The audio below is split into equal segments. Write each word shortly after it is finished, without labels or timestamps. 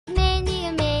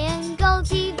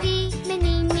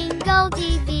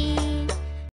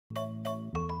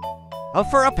A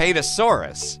for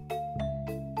Apatosaurus.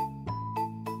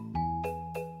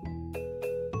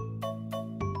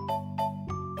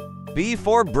 B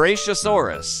for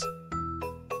Brachiosaurus.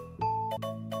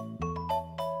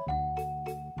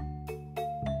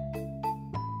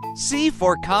 C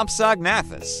for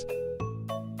Campsognathus.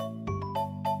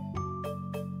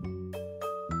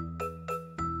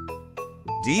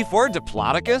 D for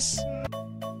Diplodocus.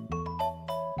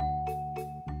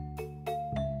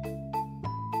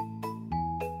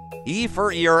 E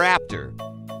for Eoraptor.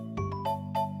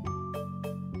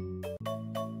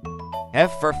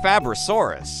 F for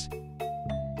Fabrosaurus.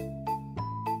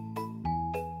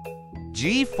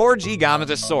 G for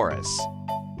Giganotosaurus.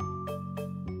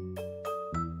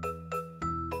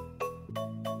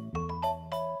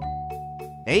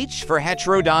 H for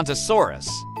Heterodontosaurus.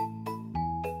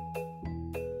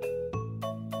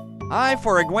 I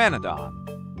for Iguanodon.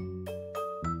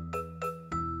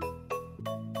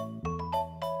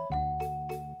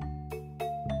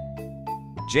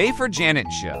 J for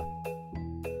Janenschia.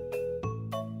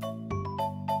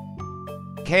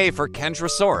 K for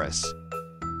Kentrosaurus.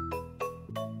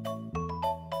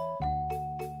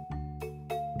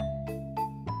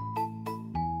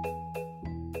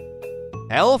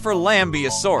 L for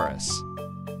Lambeosaurus.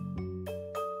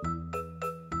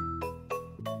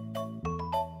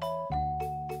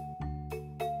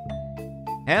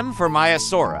 M for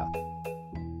Maiasaura.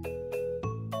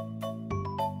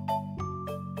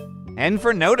 N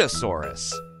for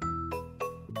Nodosaurus.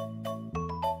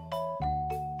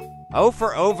 O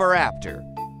for Oviraptor.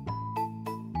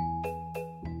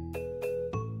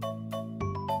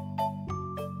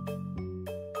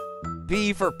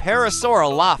 P for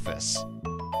Parasaurolophus.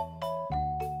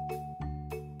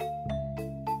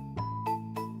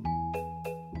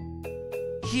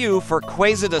 Q for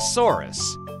Quaesitosaurus.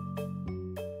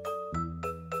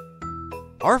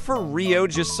 R for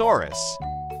Riojasaurus.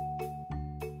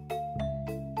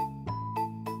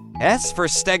 S for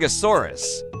Stegosaurus.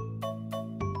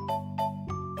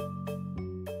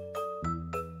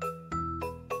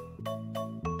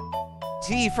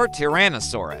 T for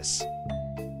Tyrannosaurus.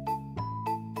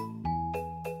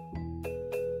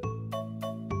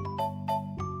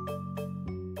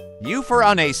 U for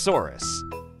Unenlagia.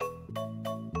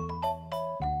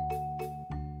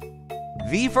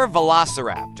 V for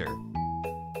Velociraptor.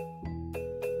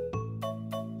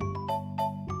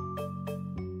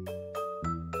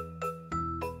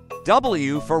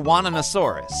 W for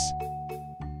Wannanosaurus.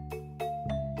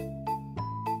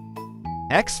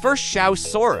 X for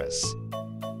Xiaosaurus.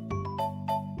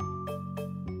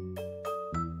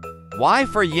 Y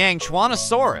for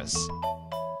Yangchuanosaurus.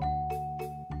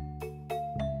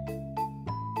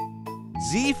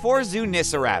 Z for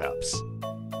Zuniceratops.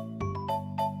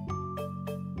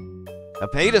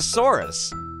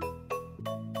 Apatosaurus.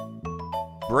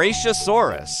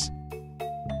 Brachiosaurus.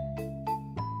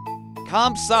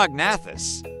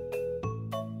 Campsognathus.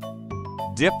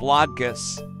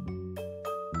 Diplodocus.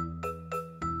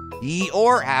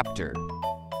 Eoraptor.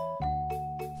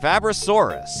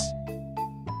 Fabrosaurus.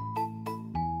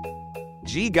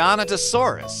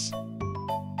 Giganotosaurus.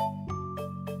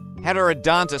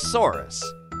 Heterodontosaurus.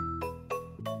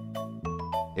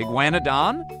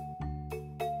 Iguanodon.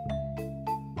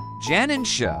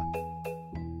 Janenschia.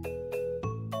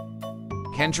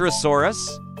 Kentrosaurus.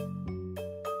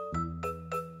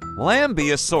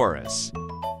 Lambeosaurus.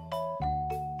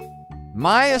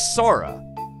 Maiasaura.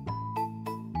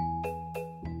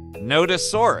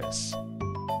 Nodosaurus.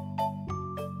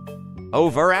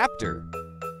 Oviraptor.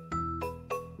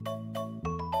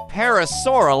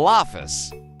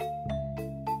 Parasaurolophus.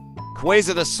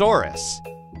 Quaesitosaurus.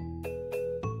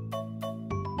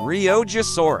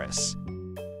 Riojasaurus.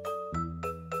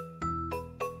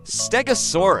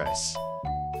 Stegosaurus.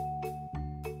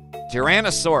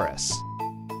 Tyrannosaurus.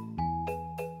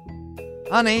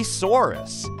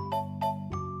 Unenlagia.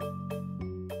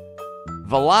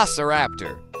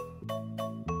 Velociraptor.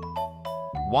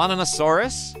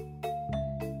 Wannanosaurus.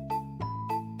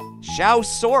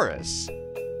 Xiaosaurus.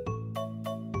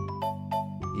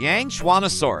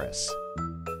 Yangchuanosaurus.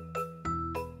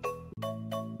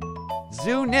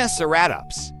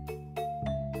 Zuniceratops.